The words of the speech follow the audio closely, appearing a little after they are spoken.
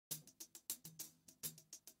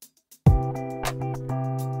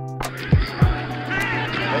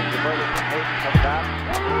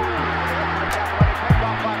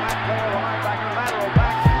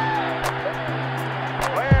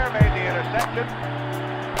second.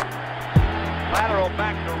 Lateral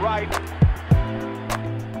back to right.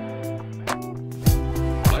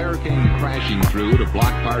 Blair came crashing through to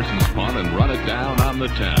block Parsons' punt and run it down on the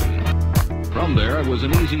 10. From there, it was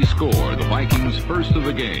an easy score, the Vikings' first of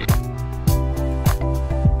the game.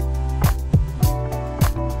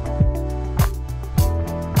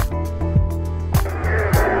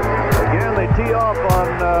 Again, they tee off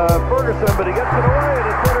on Ferguson, but he gets it away and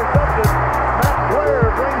it's intercepted. Matt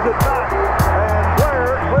Blair brings it back, and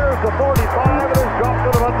Blair clears the 45 and is dropped to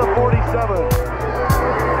about the 47.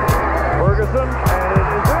 Ferguson, and it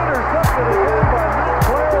is intercepted again by Matt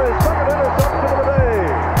Blair, his second interception of the day.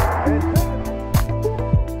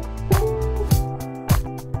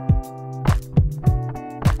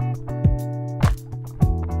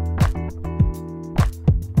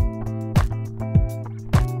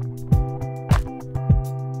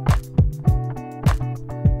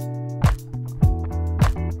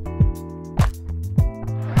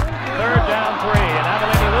 Third down 3, and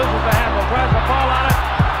Avellini loses the handle, tries to fall on it,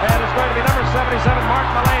 and it's going to be number 77, Mark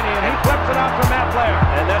Mullaney, and he flips it out for Matt Blair.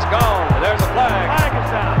 And that's gone. There's a flag. Flag is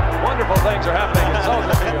down. Wonderful things are happening in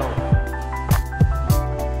Soldier Field.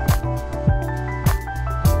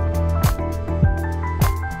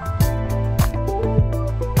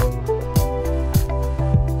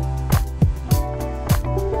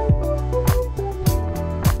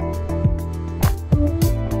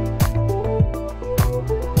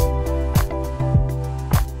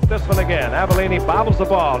 This one again. Avellini bobbles the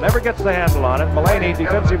ball, never gets the handle on it. Mullaney,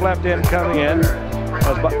 defensive left end, coming in.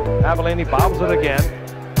 As Avellini bobbles it again.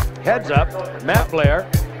 Heads up, Matt Blair.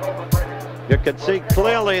 You could see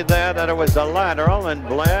clearly there that it was a lateral, and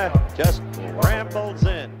Blair just rambles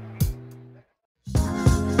in.